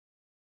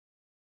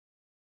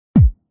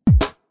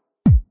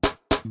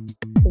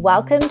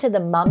Welcome to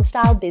the Mum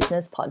Style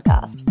Business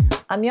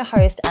Podcast. I'm your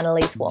host,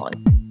 Annalise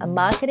Warren, a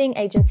marketing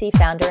agency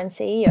founder and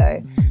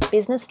CEO,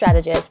 business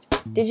strategist,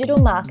 digital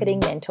marketing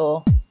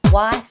mentor,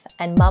 wife,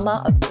 and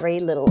mama of 3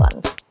 little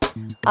ones.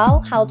 I'll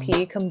help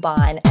you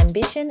combine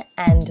ambition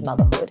and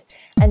motherhood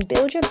and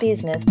build your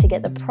business to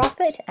get the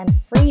profit and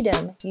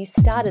freedom you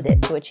started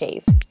it to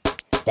achieve.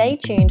 Stay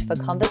tuned for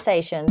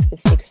conversations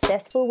with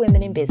successful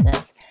women in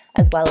business,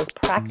 as well as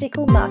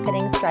practical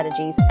marketing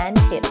strategies and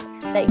tips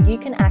that you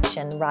can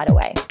action right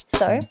away.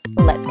 So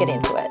let's get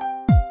into it.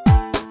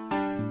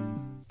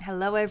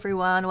 Hello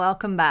everyone,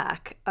 welcome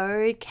back.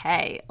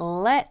 Okay,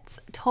 let's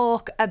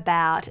talk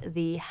about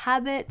the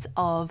habits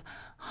of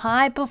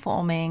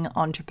high-performing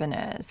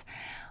entrepreneurs.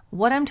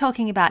 What I'm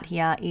talking about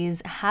here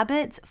is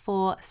habits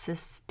for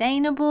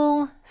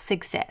sustainable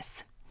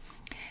success.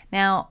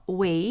 Now,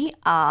 we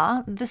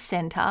are the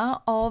center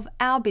of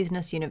our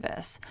business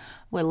universe.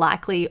 We're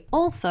likely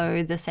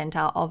also the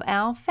center of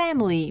our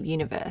family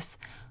universe.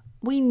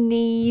 We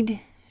need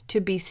to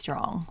be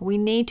strong. We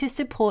need to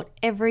support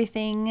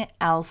everything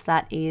else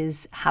that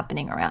is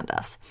happening around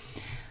us.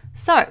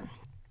 So,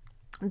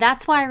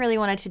 that's why I really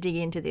wanted to dig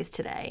into this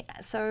today.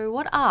 So,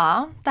 what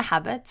are the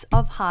habits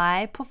of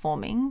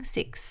high-performing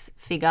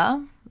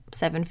 6-figure,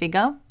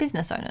 7-figure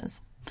business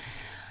owners?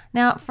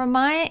 Now, from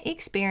my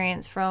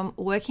experience from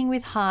working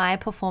with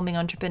high-performing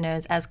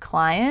entrepreneurs as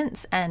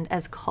clients and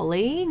as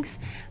colleagues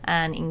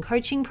and in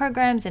coaching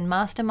programs and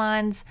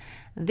masterminds,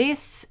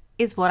 this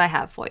is what I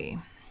have for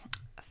you.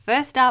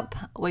 First up,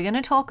 we're going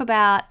to talk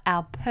about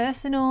our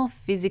personal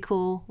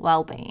physical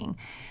well-being.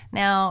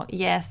 Now,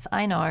 yes,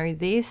 I know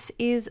this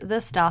is the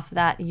stuff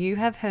that you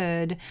have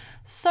heard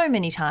so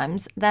many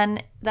times,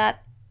 then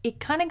that it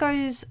kind of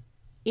goes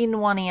in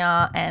one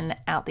ear and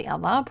out the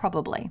other,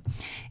 probably.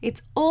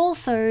 It's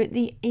also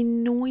the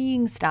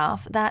annoying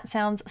stuff that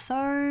sounds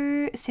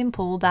so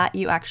simple that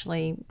you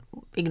actually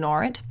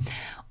ignore it,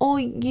 or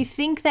you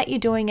think that you're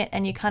doing it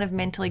and you kind of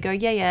mentally go,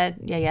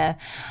 yeah,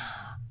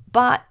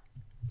 but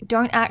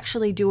don't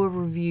actually do a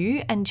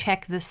review and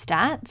check the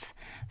stats.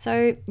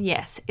 So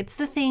yes, it's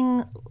the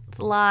thing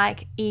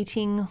like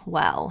eating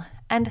well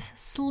and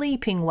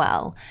sleeping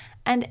well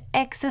and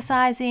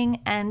exercising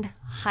and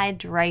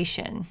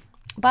hydration.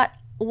 But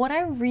what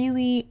I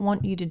really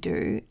want you to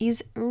do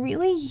is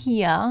really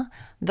hear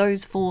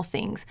those 4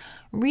 things.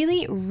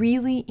 Really,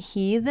 really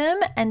hear them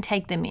and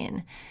take them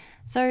in.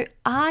 So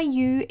are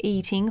you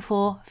eating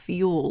for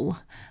fuel?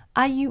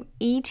 Are you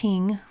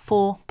eating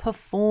for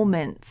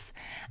performance?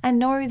 And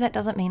no, that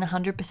doesn't mean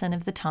 100%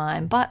 of the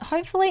time, but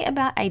hopefully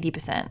about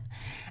 80%.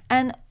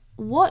 And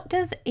what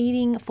does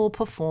eating for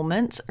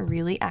performance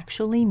really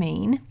actually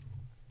mean?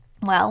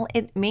 Well,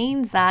 it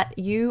means that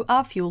you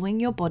are fueling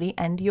your body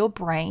and your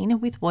brain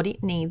with what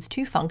it needs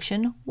to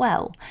function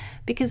well,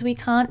 because we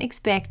can't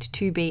expect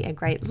to be a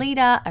great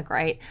leader, a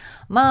great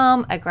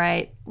mom, a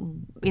great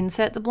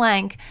insert the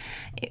blank,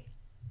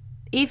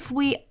 if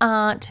we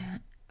aren't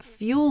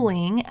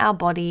fueling our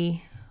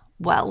body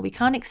well. We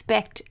can't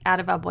expect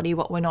out of our body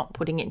what we're not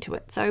putting into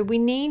it. So we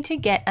need to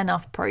get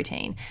enough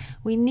protein.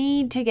 We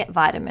need to get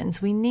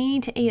vitamins. We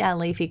need to eat our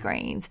leafy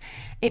greens.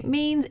 It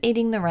means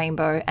eating the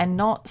rainbow and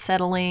not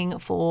settling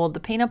for the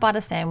peanut butter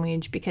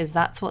sandwich because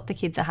that's what the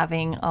kids are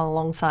having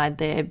alongside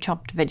their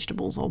chopped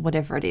vegetables or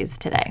whatever it is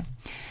today.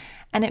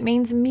 And it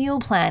means meal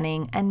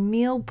planning and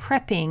meal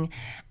prepping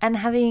and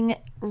having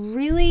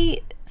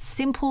really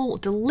simple,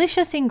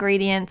 delicious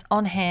ingredients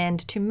on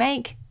hand to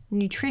make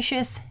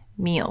nutritious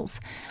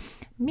meals.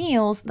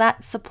 Meals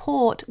that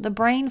support the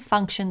brain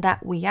function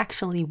that we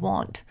actually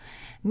want.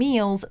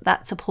 Meals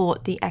that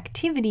support the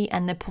activity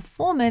and the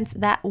performance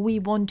that we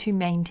want to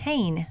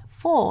maintain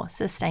for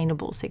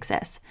sustainable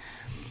success.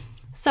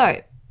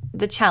 So,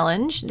 the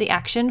challenge, the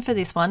action for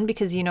this one,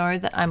 because you know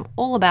that I'm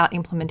all about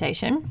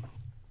implementation,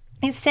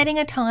 is setting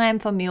a time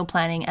for meal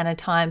planning and a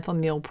time for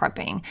meal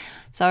prepping.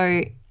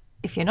 So,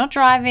 if you're not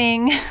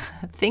driving,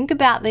 think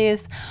about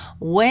this.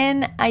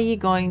 When are you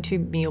going to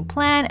meal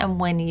plan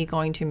and when are you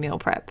going to meal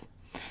prep?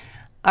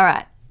 All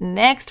right,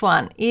 next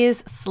one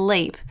is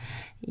sleep.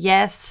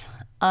 Yes,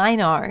 I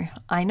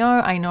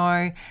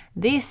know.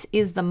 This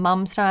is the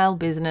Mum Style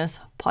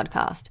Business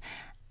Podcast.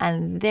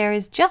 And there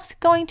is just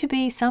going to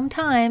be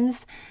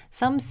sometimes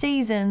some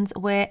seasons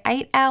where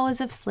 8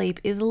 hours of sleep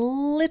is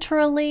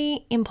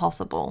literally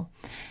impossible.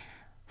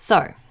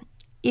 So,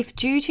 if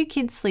due to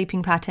kids'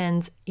 sleeping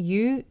patterns,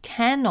 you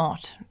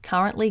cannot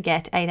currently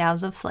get 8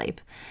 hours of sleep,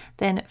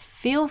 then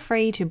feel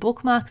free to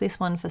bookmark this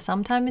one for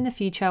some time in the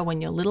future when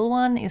your little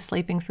one is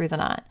sleeping through the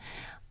night.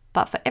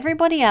 But for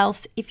everybody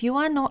else, if you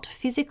are not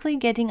physically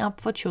getting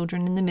up for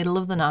children in the middle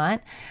of the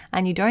night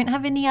and you don't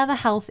have any other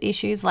health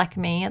issues like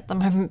me at the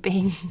moment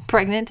being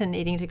pregnant and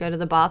needing to go to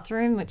the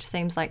bathroom, which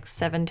seems like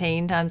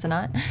 17 times a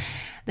night,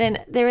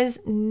 then there is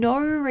no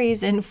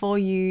reason for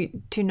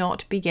you to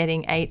not be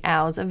getting 8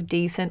 hours of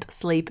decent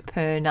sleep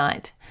per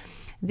night.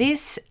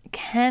 This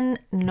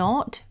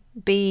cannot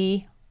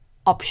be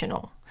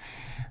optional.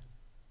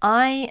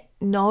 I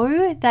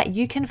know that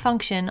you can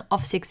function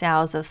off 6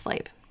 hours of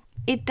sleep.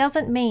 It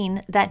doesn't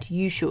mean that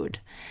you should.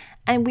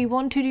 and we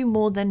want to do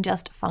more than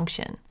just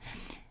function.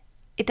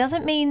 It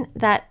doesn't mean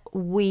that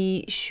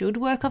we should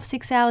work off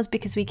 6 hours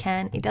because we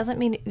can. It doesn't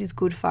mean it is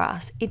good for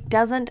us. It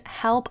doesn't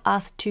help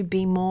us to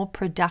be more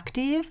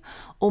productive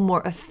or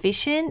more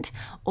efficient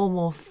or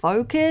more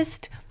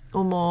focused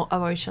or more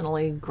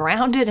emotionally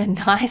grounded and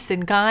nice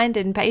and kind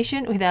and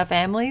patient with our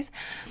families.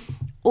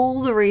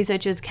 All the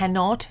researchers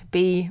cannot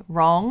be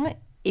wrong.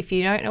 If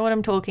you don't know what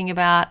I'm talking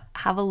about,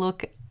 have a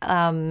look.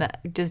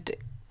 Just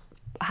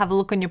have a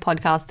look on your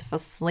podcast for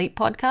sleep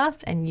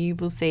podcasts and you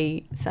will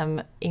see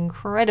some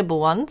incredible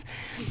ones.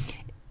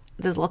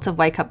 There's lots of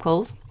wake-up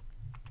calls.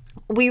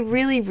 We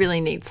really, really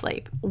need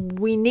sleep.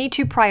 We need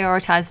to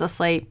prioritize the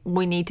sleep.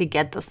 We need to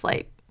get the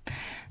sleep.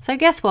 So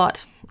guess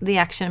what? The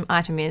action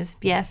item is,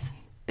 yes,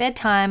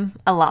 bedtime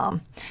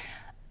alarm.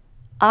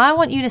 I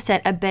want you to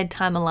set a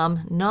bedtime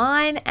alarm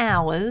 9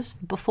 hours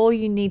before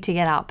you need to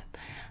get up.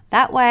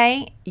 That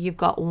way, you've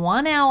got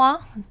 1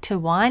 hour to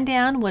wind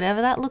down,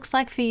 whatever that looks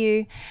like for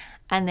you,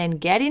 and then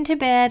get into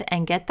bed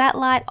and get that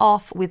light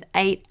off with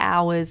 8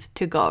 hours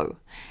to go.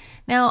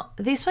 Now,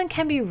 this one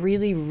can be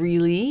really,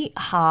 really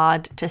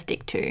hard to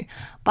stick to,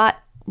 but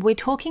we're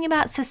talking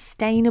about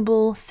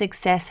sustainable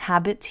success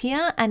habits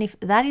here. And if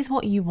that is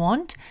what you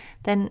want,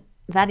 then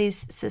that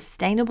is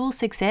sustainable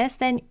success,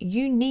 then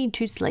you need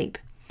to sleep.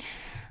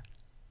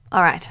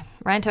 All right,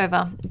 rant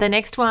over. The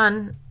next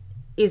one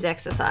is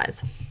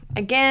exercise.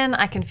 Again,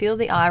 I can feel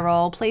the eye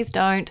roll. Please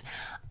don't.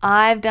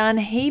 I've done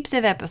heaps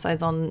of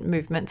episodes on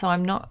movement, so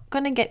I'm not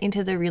going to get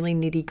into the really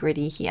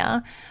nitty-gritty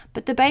here.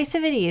 But the base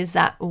of it is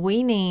that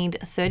we need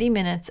 30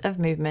 minutes of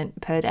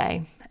movement per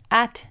day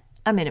at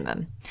a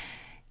minimum.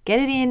 Get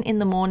it in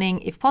the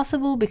morning if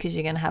possible, because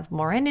you're going to have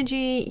more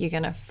energy. You're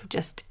going to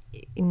just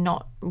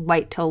not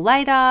wait till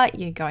later.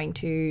 You're going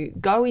to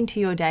go into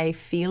your day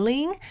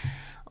feeling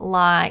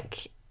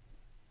like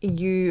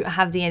you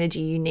have the energy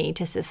you need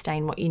to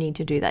sustain what you need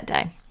to do that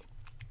day.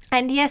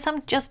 And yes,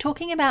 I'm just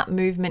talking about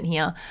movement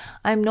here.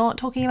 I'm not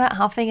talking about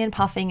huffing and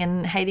puffing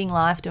and hating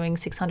life doing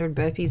 600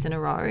 burpees in a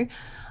row.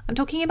 I'm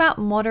talking about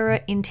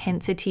moderate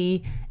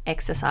intensity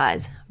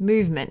exercise,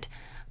 movement,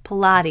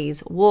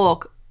 Pilates,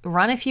 walk,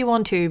 run if you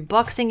want to,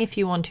 boxing if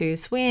you want to,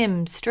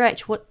 swim,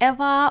 stretch,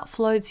 whatever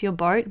floats your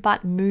boat,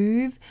 but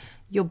move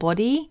your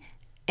body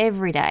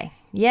every day.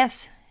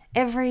 Yes,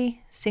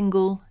 every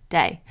single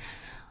day.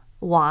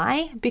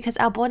 Why? Because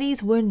our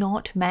bodies were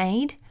not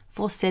made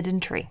for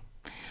sedentary.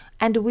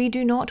 And we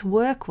do not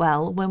work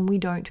well when we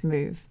don't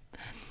move.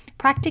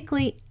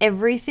 Practically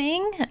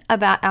everything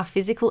about our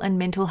physical and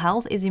mental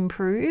health is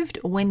improved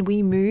when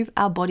we move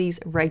our bodies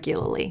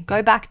regularly.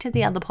 Go back to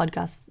the other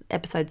podcast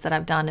episodes that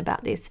I've done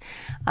about this,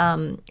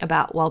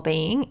 about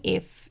well-being,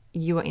 if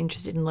you are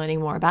interested in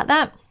learning more about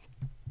that.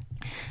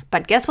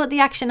 But guess what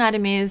the action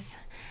item is?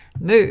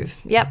 Move.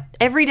 Yep.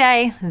 Every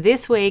day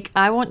this week,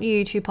 I want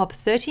you to pop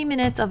 30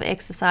 minutes of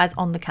exercise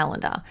on the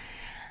calendar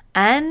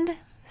and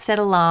set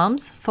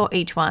alarms for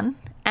each one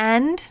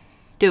and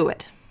do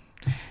it.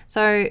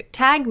 So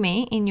tag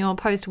me in your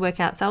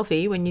post-workout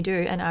selfie when you do,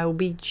 and I will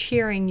be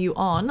cheering you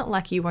on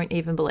like you won't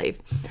even believe.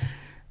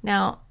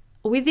 Now,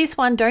 with this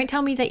one, don't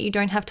tell me that you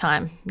don't have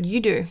time. You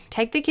do.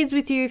 Take the kids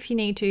with you if you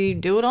need to.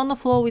 Do it on the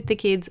floor with the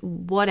kids,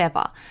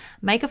 whatever.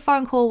 Make a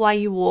phone call while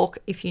you walk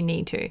if you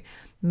need to.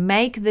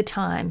 Make the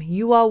time.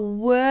 You are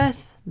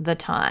worth the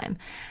time.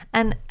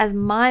 And as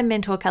my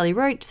mentor Kelly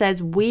Roach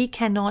says, we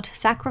cannot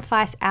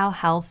sacrifice our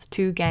health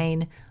to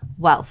gain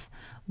wealth.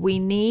 We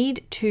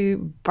need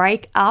to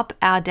break up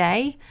our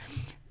day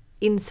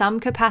in some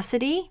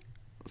capacity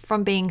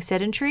from being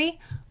sedentary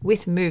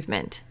with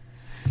movement.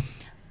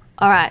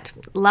 All right,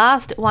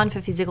 last one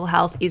for physical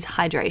health is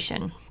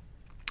hydration.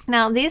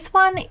 Now, this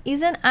one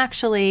isn't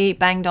actually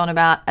banged on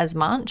about as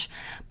much,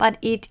 but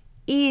it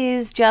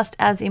is just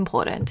as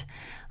important.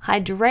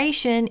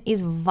 Hydration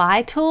is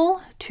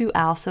vital to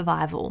our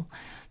survival.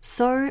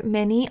 So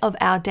many of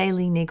our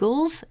daily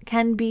niggles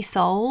can be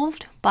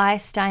solved by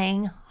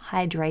staying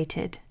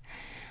hydrated.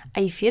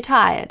 If you're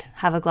tired,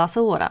 have a glass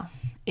of water.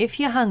 If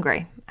you're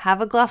hungry,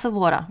 have a glass of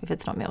water if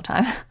it's not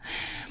mealtime.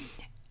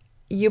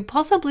 You're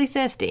possibly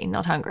thirsty,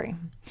 not hungry.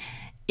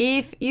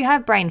 If you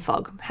have brain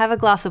fog, have a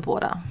glass of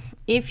water.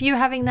 If you're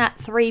having that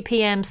 3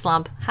 p.m.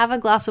 slump, have a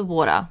glass of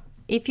water.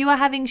 If you are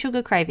having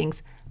sugar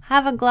cravings,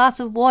 have a glass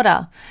of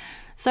water.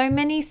 So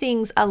many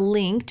things are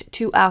linked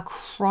to our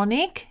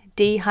chronic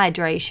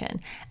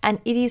dehydration, and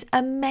it is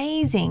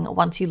amazing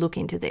once you look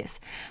into this.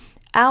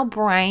 Our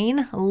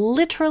brain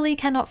literally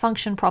cannot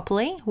function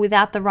properly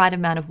without the right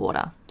amount of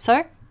water.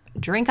 So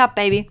drink up,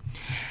 baby.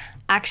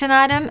 Action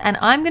item, and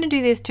I'm going to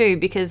do this too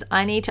because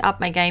I need to up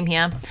my game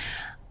here.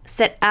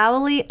 Set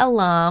hourly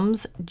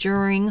alarms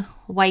during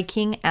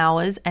waking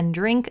hours and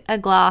drink a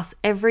glass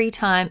every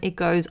time it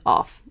goes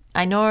off.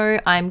 I know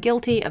I'm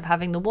guilty of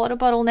having the water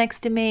bottle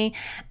next to me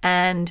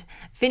and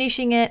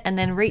finishing it and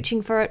then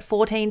reaching for it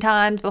 14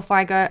 times before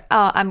I go,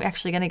 oh, I'm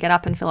actually going to get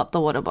up and fill up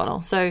the water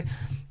bottle. So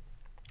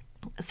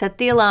set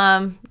the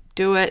alarm,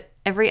 do it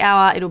Every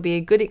hour, it'll be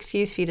a good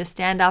excuse for you to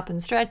stand up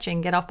and stretch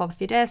and get up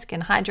off your desk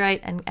and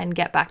hydrate and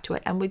get back to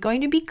it. And we're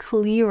going to be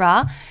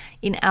clearer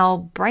in our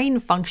brain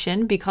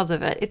function because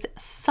of it. It's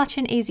such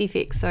an easy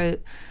fix. So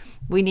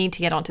we need to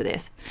get onto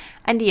this.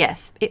 And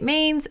yes, it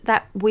means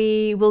that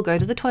we will go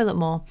to the toilet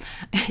more.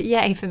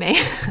 Yay for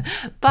me.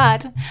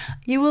 But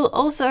you will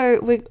also,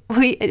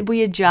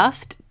 we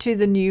adjust to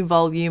the new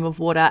volume of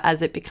water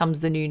as it becomes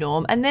the new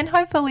norm, and then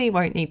hopefully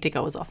won't need to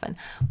go as often.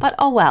 But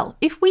oh well,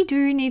 if we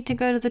do need to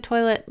go to the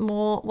toilet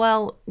more,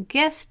 well,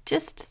 just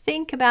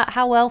think about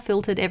how well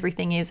filtered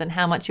everything is and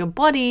how much your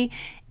body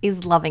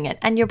is loving it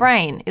and your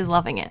brain is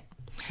loving it.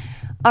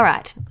 All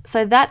right,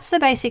 so that's the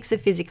basics of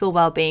physical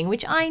well-being,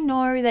 which I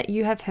know that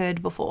you have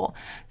heard before.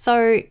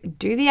 So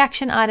do the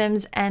action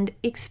items and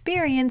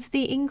experience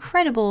the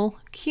incredible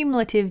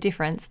cumulative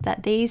difference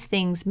that these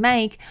things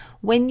make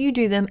when you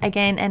do them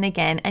again and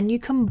again and you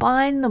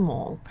combine them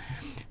all.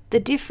 The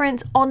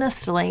difference,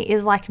 honestly,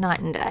 is like night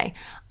and day.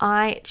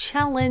 I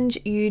challenge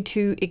you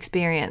to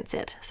experience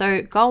it.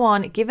 So go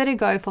on, give it a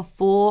go for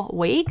 4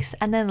 weeks,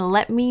 and then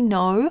let me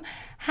know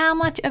how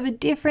much of a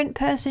different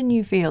person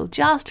you feel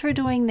just for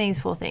doing these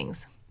 4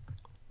 things.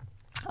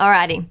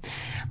 Alrighty,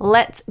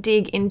 let's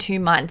dig into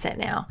mindset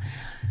now.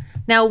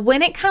 Now,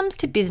 when it comes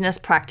to business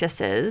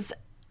practices,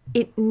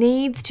 it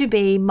needs to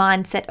be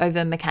mindset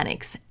over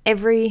mechanics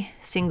every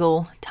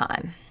single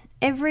time.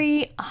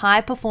 Every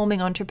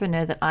high-performing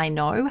entrepreneur that I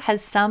know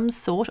has some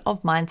sort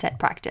of mindset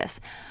practice,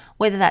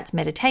 whether that's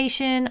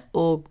meditation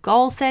or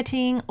goal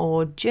setting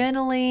or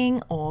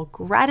journaling or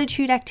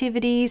gratitude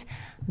activities,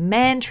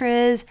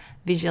 mantras,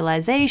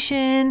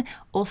 visualization,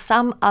 or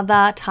some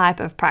other type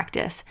of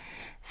practice.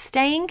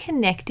 Staying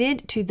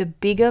connected to the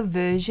bigger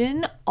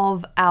version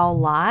of our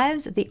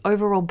lives, the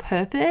overall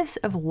purpose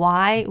of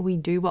why we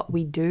do what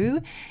we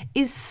do,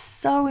 is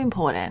so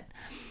important.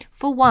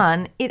 For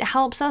one, it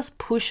helps us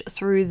push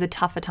through the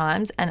tougher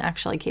times and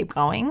actually keep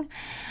going.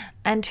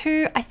 And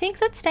 2, I think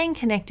that staying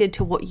connected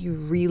to what you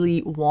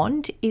really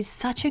want is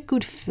such a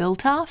good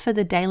filter for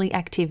the daily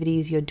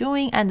activities you're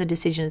doing and the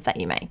decisions that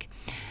you make.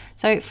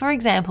 So, for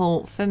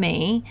example, for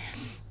me,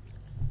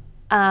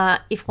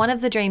 if one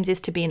of the dreams is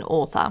to be an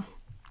author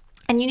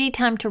and you need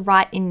time to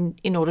write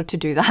in order to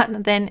do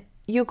that, then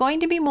you're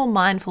going to be more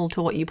mindful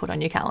to what you put on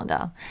your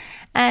calendar.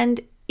 And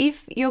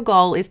if your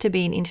goal is to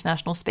be an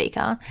international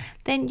speaker,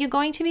 then you're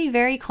going to be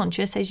very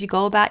conscious as you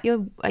go about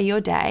your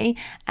day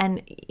and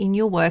in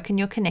your work and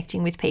you're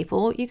connecting with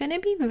people. You're going to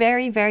be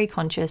very, very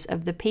conscious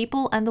of the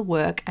people and the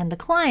work and the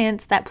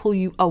clients that pull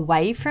you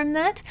away from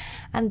that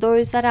and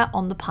those that are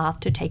on the path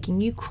to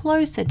taking you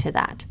closer to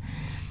that.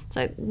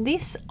 So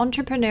this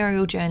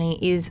entrepreneurial journey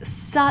is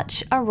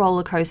such a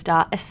roller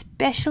coaster,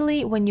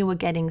 especially when you are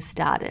getting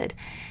started.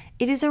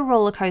 It is a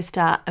roller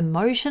coaster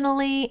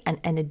emotionally and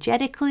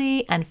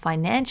energetically and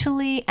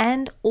financially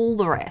and all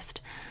the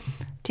rest.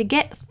 To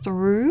get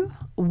through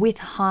with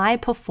high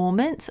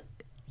performance,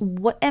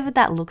 whatever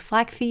that looks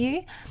like for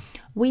you,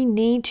 we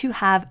need to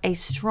have a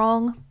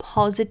strong,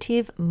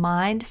 positive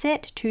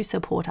mindset to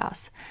support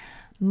us.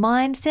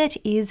 Mindset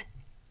is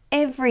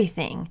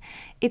everything.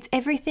 It's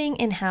everything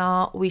in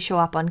how we show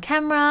up on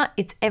camera.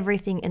 It's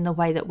everything in the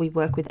way that we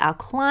work with our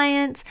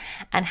clients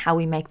and how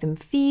we make them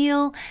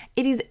feel.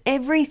 It is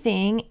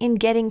everything in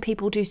getting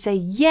people to say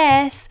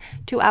yes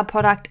to our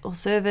product or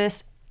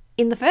service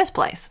in the first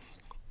place.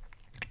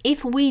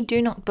 If we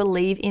do not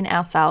believe in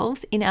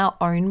ourselves, in our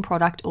own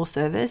product or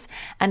service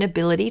and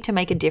ability to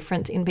make a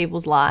difference in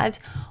people's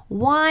lives,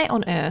 why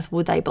on earth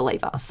would they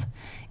believe us?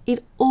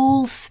 It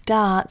all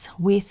starts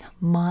with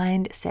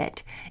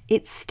mindset.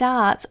 It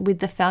starts with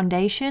the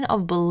foundation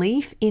of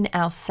belief in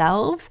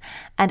ourselves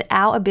and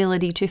our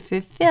ability to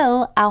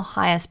fulfill our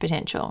highest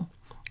potential.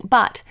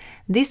 But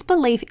this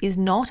belief is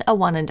not a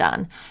one and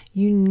done.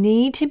 You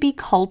need to be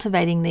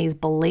cultivating these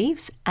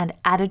beliefs and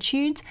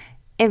attitudes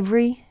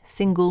every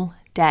single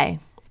day.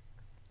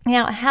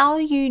 Now, how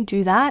you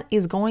do that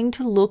is going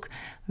to look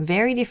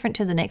very different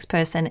to the next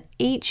person.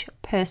 Each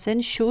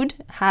person should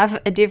have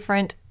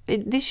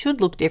this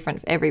should look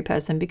different for every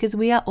person because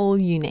we are all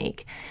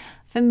unique.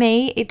 For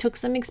me, it took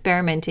some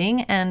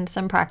experimenting and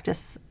some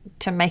practice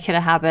to make it a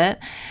habit.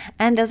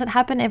 And does it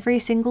happen every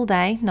single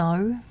day?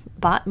 No.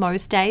 But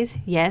most days,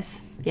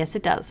 yes,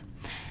 it does.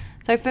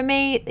 So for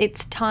me,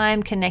 it's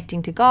time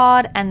connecting to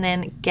God and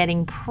then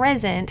getting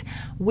present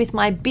with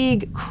my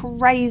big,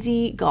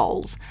 crazy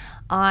goals.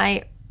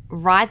 I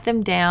write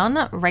them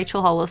down,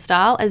 Rachel Hollis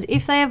style, as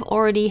if they have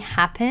already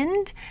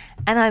happened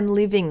and I'm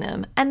living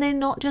them. And they're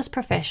not just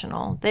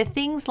professional. They're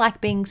things like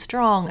being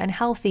strong and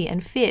healthy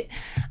and fit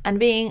and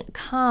being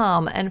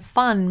calm and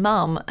fun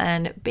mum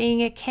and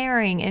being a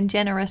caring and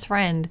generous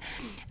friend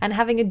and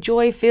having a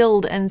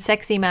joy-filled and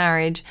sexy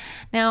marriage.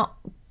 Now,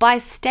 by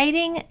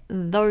stating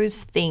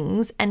those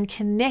things and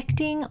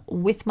connecting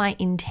with my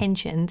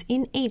intentions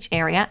in each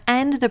area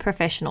and the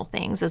professional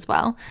things as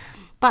well,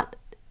 but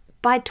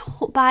by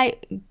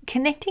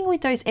connecting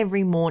with those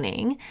every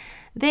morning,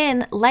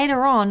 then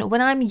later on when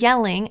I'm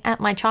yelling at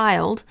my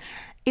child,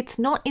 it's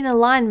not in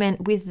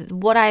alignment with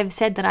what I've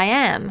said that I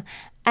am.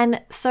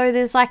 And so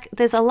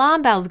there's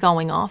alarm bells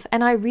going off,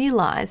 and I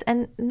realize,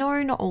 and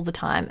no, not all the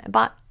time,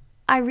 but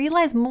I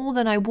realize more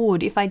than I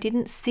would if I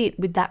didn't sit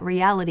with that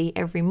reality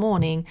every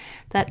morning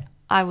that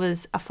I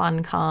was a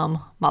fun,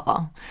 calm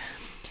mother.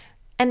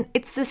 And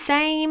it's the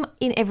same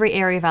in every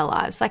area of our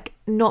lives, like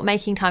not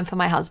making time for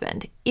my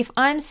husband. If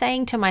I'm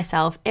saying to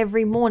myself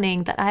every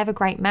morning that I have a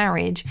great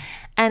marriage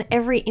and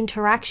every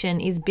interaction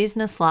is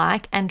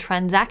businesslike and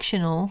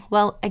transactional,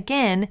 well,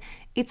 again,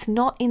 it's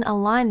not in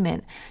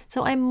alignment.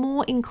 So I'm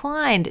more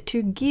inclined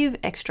to give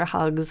extra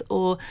hugs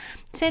or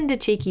send a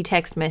cheeky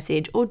text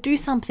message or do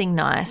something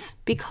nice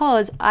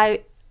because I'm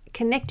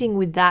connecting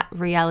with that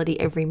reality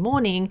every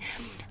morning.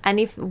 And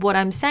if what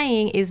I'm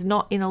saying is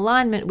not in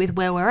alignment with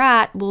where we're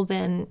at, well,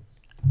 then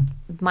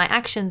my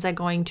actions are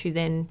going to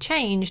then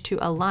change to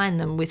align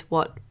them with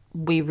what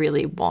we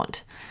really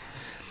want.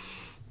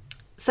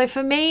 So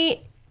for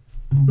me,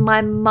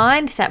 my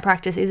mindset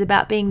practice is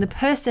about being the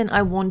person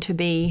I want to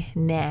be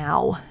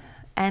now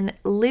and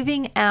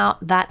living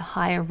out that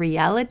higher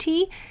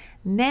reality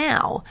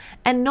now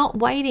and not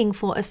waiting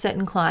for a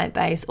certain client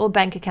base or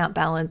bank account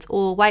balance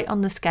or wait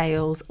on the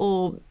scales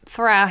or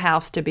for our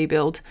house to be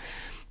built.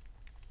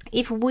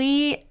 If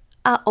we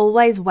are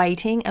always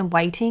waiting and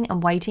waiting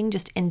and waiting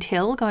just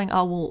until going,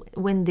 oh, well,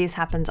 when this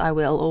happens, I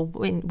will, or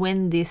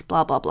when this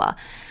blah, blah, blah,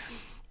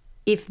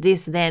 if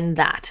this, then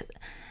that,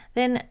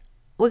 then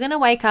we're going to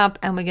wake up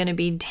and we're going to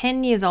be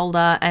 10 years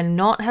older and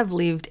not have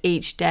lived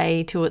each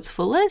day to its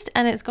fullest.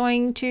 And it's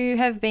going to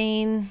have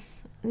been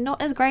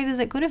not as great as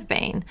it could have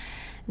been.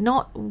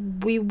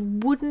 We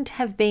wouldn't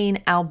have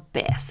been our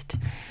best.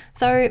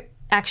 So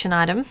action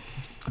item,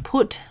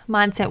 put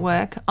mindset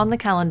work on the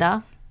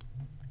calendar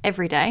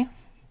every day,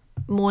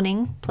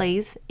 morning,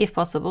 please, if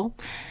possible.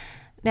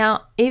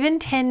 Now, even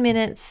 10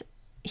 minutes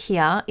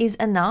here is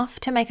enough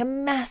to make a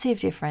massive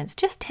difference.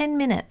 Just 10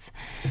 minutes.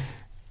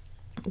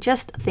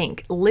 Just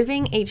think,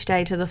 living each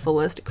day to the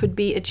fullest could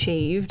be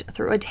achieved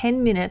through a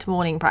 10-minute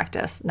morning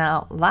practice.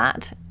 Now,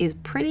 that is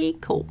pretty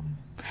cool.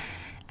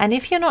 And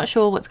if you're not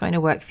sure what's going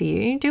to work for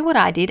you, do what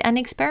I did and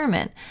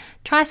experiment.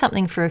 Try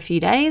something for a few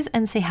days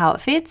and see how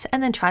it fits,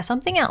 and then try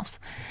something else.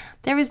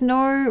 There is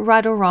no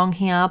right or wrong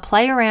here.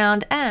 Play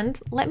around and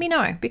let me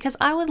know, because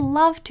I would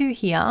love to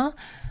hear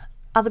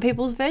other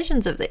people's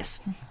versions of this.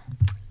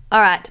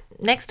 All right,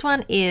 next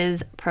one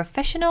is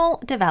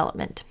professional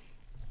development.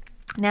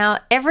 Now,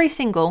 every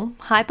single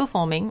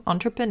high-performing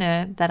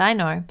entrepreneur that I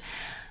know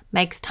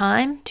makes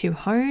time to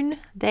hone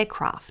their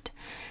craft.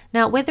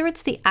 Now, whether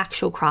it's the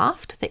actual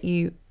craft that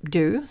you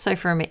do, so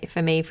for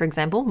me, for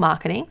example,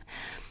 marketing,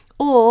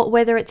 or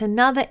whether it's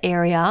another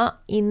area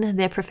in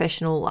their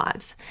professional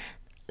lives.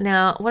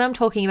 Now, what I'm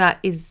talking about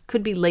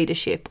could be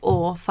leadership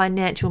or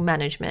financial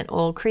management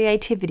or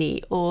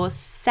creativity or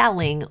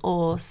selling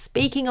or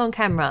speaking on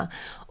camera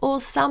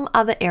or some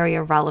other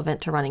area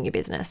relevant to running your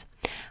business.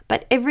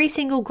 But every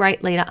single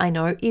great leader I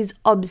know is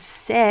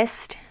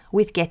obsessed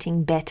with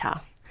getting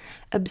better.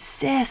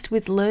 Obsessed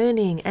with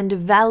learning and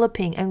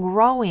developing and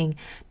growing,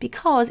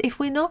 because if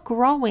we're not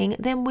growing,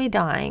 then we're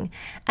dying.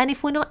 And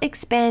if we're not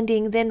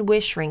expanding, then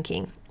we're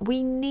shrinking.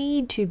 We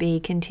need to be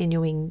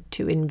continuing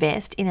to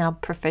invest in our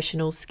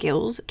professional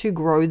skills to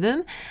grow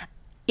them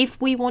if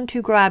we want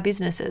to grow our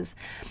businesses.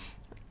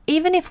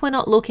 Even if we're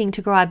not looking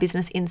to grow our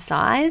business in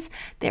size,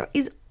 there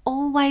is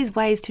always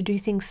ways to do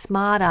things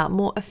smarter,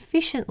 more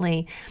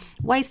efficiently,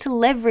 ways to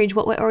leverage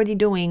what we're already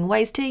doing,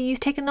 ways to use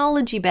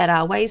technology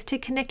better, ways to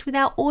connect with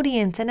our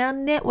audience and our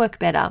network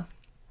better.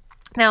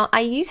 Now, I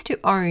used to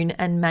own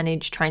and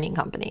manage training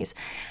companies,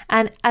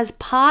 and as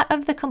part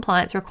of the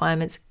compliance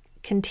requirements,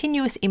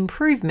 continuous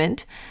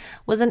improvement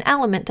was an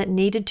element that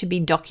needed to be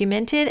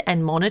documented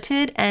and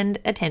monitored and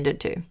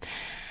attended to.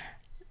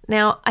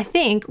 Now, I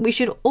think we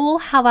should all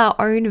have our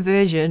own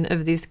version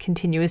of this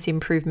continuous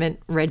improvement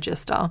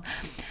register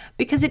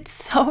because it's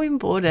so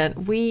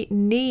important. We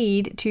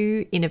need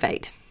to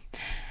innovate.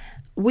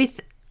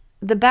 With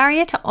the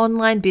barrier to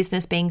online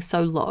business being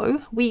so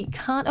low, we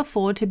can't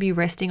afford to be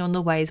resting on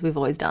the ways we've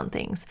always done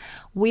things.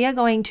 We are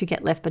going to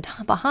get left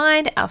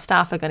behind, our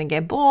staff are going to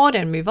get bored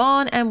and move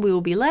on, and we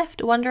will be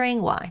left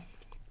wondering why.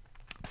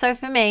 So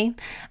for me,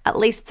 at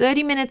least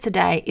 30 minutes a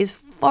day is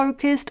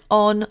focused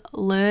on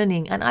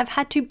learning. And I've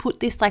had to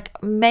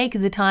make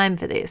the time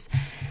for this.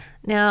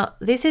 Now,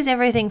 this is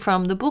everything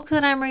from the book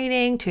that I'm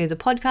reading to the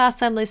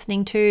podcasts I'm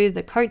listening to,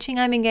 the coaching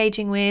I'm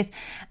engaging with,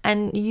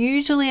 and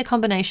usually a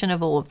combination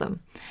of all of them.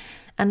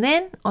 And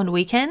then on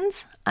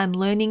weekends, I'm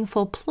learning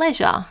for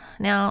pleasure.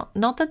 Now,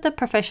 not that the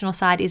professional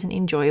side isn't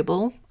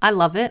enjoyable. I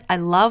love it. I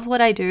love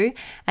what I do.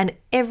 And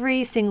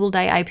every single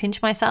day I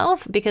pinch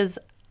myself because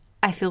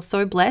I feel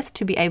so blessed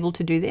to be able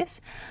to do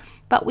this,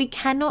 but we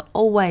cannot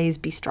always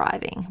be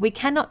striving. We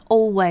cannot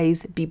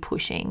always be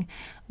pushing.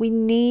 We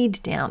need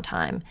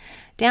downtime.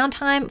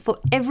 Downtime for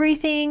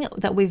everything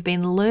that we've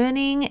been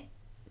learning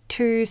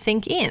to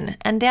sink in,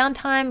 and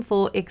downtime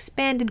for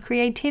expanded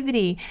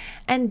creativity,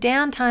 and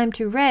downtime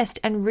to rest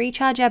and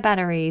recharge our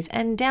batteries,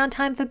 and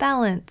downtime for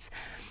balance.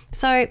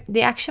 So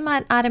the action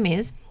item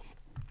is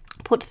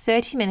put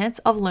 30 minutes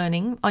of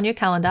learning on your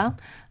calendar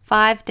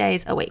 5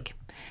 days a week.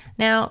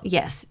 Now,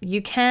 yes, you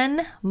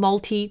can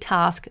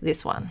multitask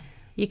this one.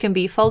 You can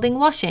be folding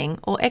washing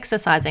or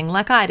exercising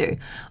like I do,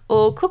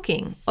 or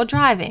cooking or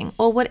driving,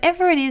 or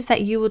whatever it is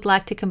that you would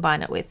like to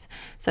combine it with.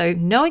 So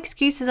no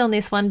excuses on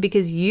this one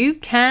because you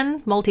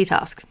can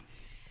multitask.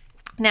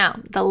 Now,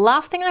 the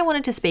last thing I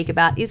wanted to speak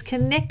about is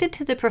connected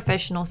to the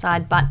professional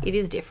side, but it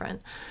is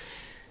different.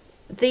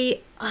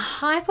 The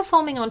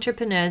high-performing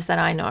entrepreneurs that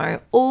I know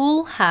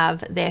all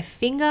have their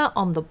finger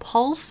on the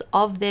pulse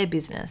of their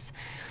business.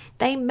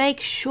 They make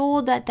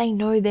sure that they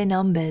know their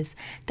numbers.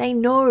 They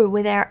know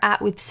where they're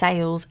at with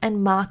sales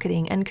and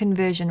marketing and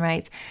conversion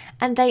rates,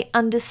 and they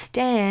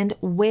understand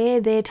where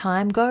their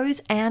time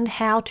goes and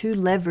how to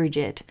leverage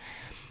it.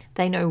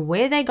 They know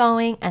where they're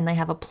going and they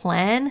have a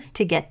plan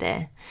to get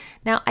there.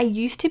 Now, I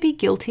used to be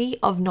guilty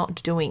of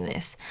not doing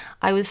this.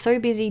 I was so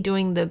busy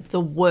doing the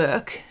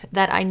work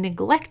that I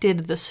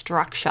neglected the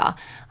structure.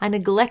 I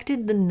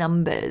neglected the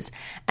numbers,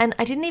 and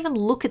I didn't even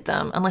look at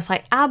them unless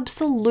I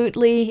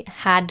absolutely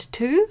had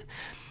to.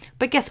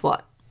 But guess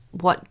what?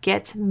 What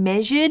gets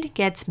measured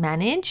gets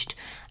managed,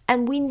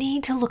 and we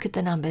need to look at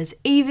the numbers,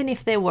 even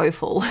if they're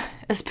woeful,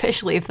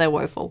 especially if they're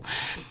woeful.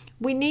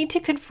 We need to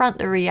confront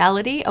the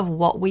reality of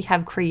what we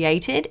have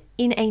created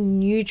in a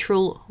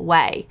neutral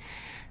way.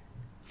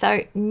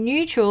 So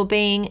neutral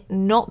being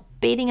not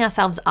beating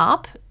ourselves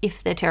up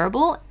if they're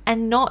terrible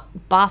and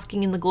not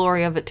basking in the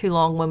glory of it too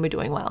long when we're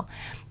doing well.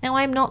 Now,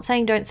 I'm not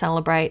saying don't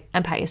celebrate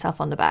and pat yourself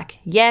on the back.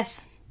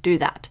 Yes, do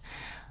that.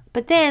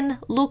 But then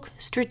look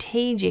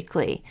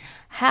strategically.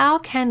 How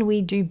can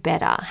we do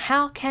better?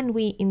 How can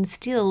we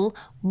instill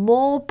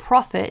more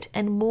profit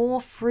and more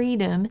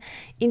freedom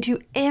into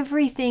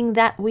everything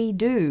that we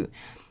do?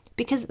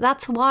 Because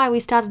that's why we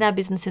started our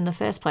business in the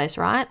first place,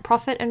 right?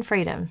 Profit and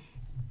freedom.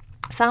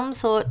 Some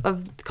sort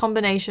of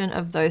combination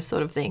of those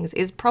sort of things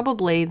is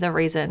probably the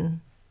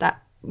reason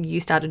that you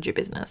started your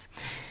business.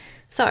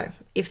 So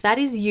if that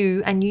is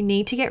you and you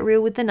need to get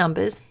real with the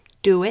numbers,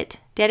 do it.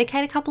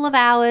 Dedicate a couple of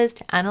hours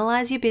to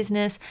analyze your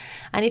business.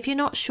 And if you're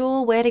not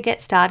sure where to get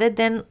started,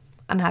 then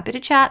I'm happy to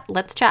chat.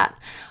 Let's chat.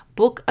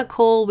 Book a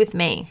call with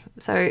me.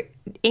 So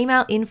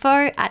email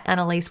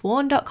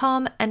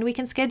info@annalisewarren.com and we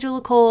can schedule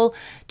a call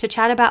to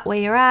chat about where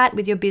you're at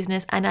with your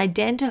business and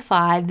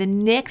identify the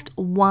next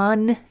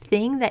one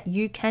thing that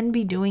you can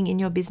be doing in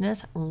your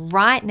business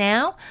right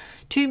now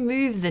to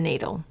move the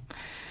needle.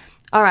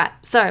 All right,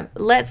 so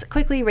let's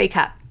quickly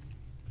recap.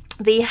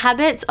 The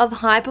habits of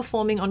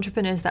high-performing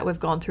entrepreneurs that we've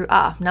gone through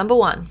are, number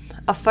 1,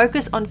 a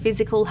focus on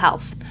physical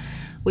health.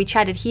 We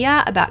chatted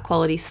here about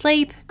quality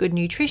sleep, good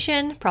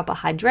nutrition, proper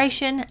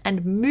hydration,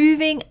 and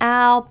moving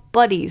our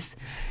bodies.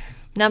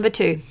 Number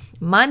 2,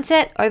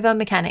 mindset over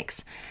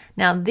mechanics.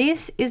 Now,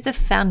 this is the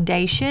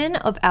foundation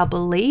of our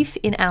belief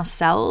in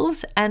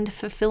ourselves and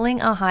fulfilling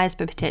our highest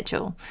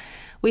potential.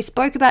 We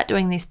spoke about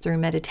doing this through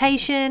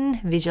meditation,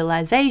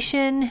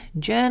 visualization,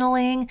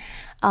 journaling,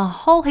 a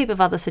whole heap of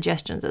other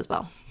suggestions as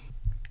well.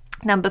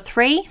 Number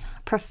 3,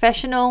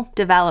 professional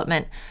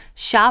development,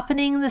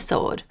 sharpening the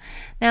sword.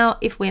 Now,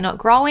 if we're not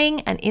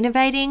growing and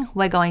innovating,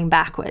 we're going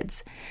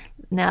backwards.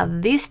 Now,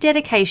 this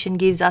dedication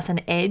gives us an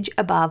edge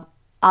above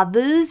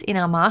others in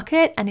our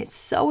market, and it's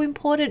so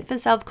important for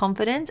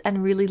self-confidence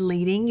and really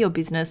leading your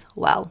business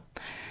well.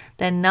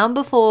 Then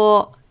number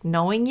 4,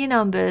 knowing your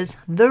numbers,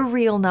 the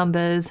real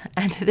numbers,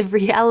 and the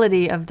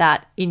reality of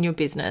that in your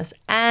business,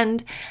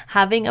 and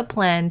having a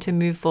plan to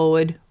move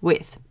forward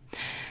with.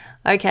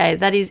 Okay,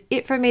 that is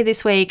it from me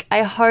this week.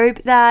 I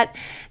hope that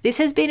this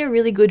has been a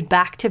really good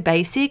back to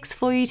basics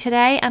for you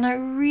today, and I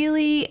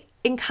really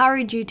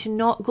encourage you to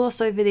not gloss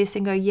over this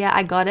and go, yeah,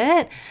 I got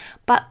it,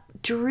 but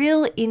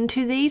drill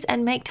into these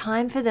and make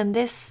time for them.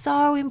 They're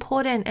so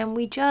important, and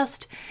we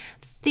just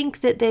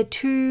think that they're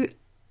too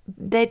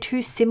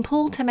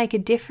simple to make a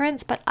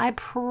difference, but I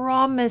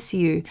promise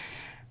you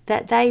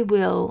that they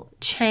will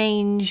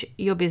change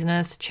your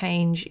business,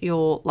 change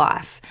your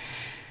life.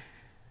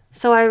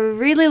 So I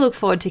really look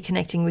forward to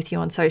connecting with you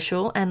on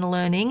social and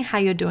learning how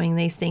you're doing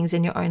these things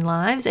in your own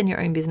lives and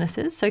your own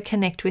businesses. So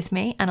connect with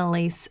me,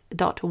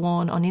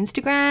 annalise.warren on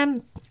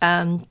Instagram,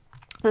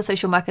 the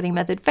Social Marketing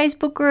Method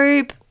Facebook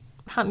group.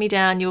 Hunt me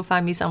down, you'll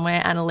find me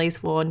somewhere,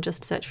 Annalise Warren.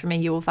 Just search for me,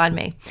 you will find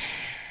me.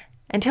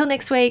 Until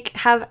next week,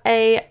 have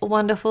a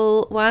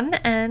wonderful one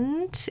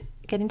and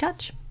get in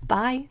touch.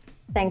 Bye.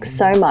 Thanks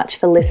so much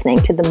for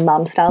listening to the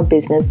Mum Style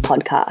Business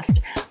podcast.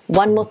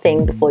 One more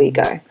thing before you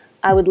go.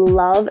 I would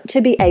love to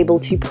be able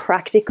to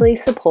practically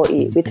support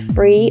you with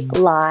free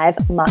live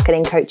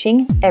marketing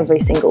coaching every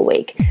single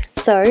week.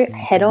 So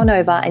head on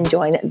over and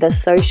join the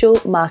Social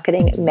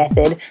Marketing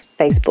Method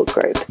Facebook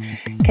group.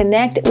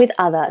 Connect with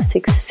other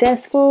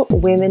successful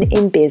women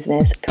in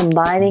business,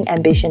 combining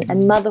ambition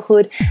and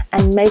motherhood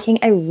and making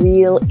a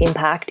real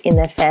impact in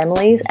their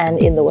families and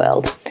in the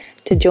world.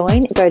 To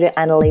join, go to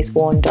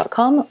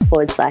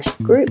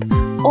annalisewarren.com/group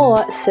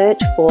or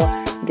search for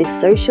the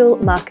Social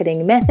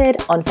Marketing Method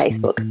on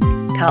Facebook.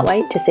 Can't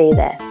wait to see you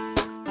there.